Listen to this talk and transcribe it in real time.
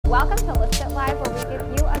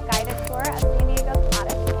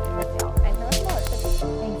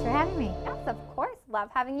love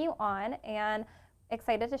having you on, and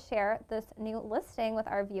excited to share this new listing with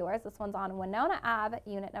our viewers. This one's on Winona Ave,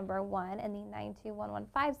 unit number 1 in the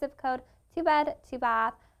 92115 zip code, 2-bed,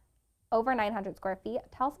 2-bath, over 900 square feet.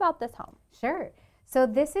 Tell us about this home. Sure. So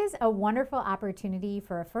this is a wonderful opportunity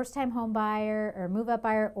for a first-time home buyer or move-up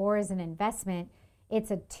buyer, or as an investment. It's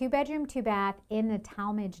a 2-bedroom, 2-bath in the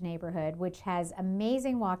Talmadge neighborhood, which has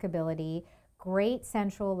amazing walkability, great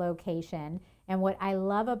central location. And what I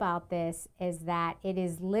love about this is that it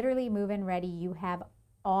is literally move-in ready. You have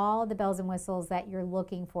all the bells and whistles that you're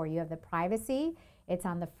looking for. You have the privacy. It's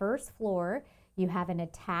on the first floor. You have an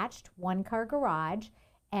attached 1-car garage.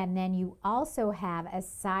 And then you also have a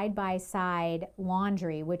side-by-side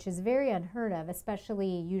laundry, which is very unheard of,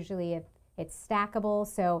 especially usually if it's stackable.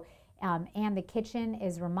 So, and the kitchen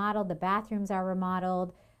is remodeled, the bathrooms are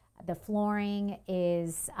remodeled, the flooring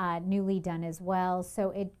is newly done as well.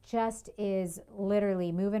 So it just is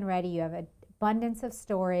literally move-in ready. You have an abundance of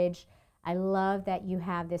storage. I love that you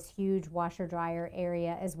have this huge washer-dryer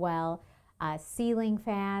area as well. Ceiling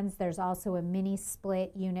fans. There's also a mini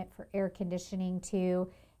split unit for air conditioning too.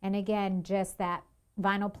 And again, just that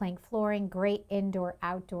vinyl plank flooring, great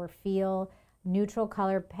indoor-outdoor feel, neutral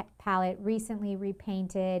color palette, recently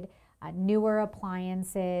repainted, newer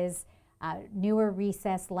appliances, newer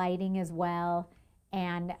recessed lighting as well.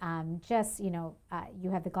 And just, you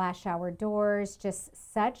have the glass shower doors, just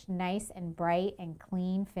such nice and bright and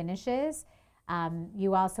clean finishes.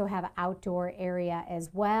 You also have an outdoor area as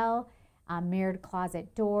well. Mirrored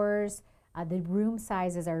closet doors. The room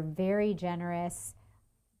sizes are very generous.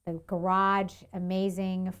 The garage,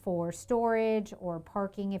 amazing for storage or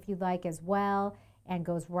parking if you'd like as well, and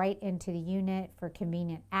goes right into the unit for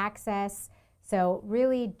convenient access. So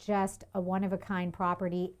really just a one-of-a-kind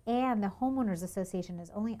property, and the Homeowners Association is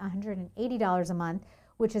only $180 a month,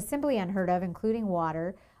 which is simply unheard of, including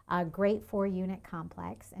water. A great 4-unit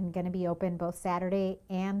complex, and going to be open both Saturday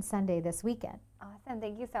and Sunday this weekend. Awesome.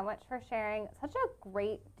 Thank you so much for sharing such a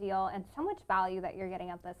great deal and so much value that you're getting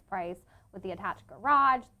at this price, with the attached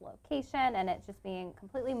garage, location, and it just being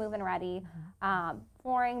completely move-in ready.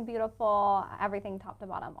 Flooring beautiful, everything top to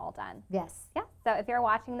bottom all done. Yes. Yeah. So if you're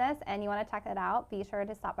watching this and you want to check it out, be sure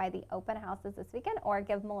to stop by the open houses this weekend, or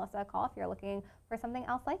give Melissa a call if you're looking for something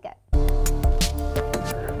else like it.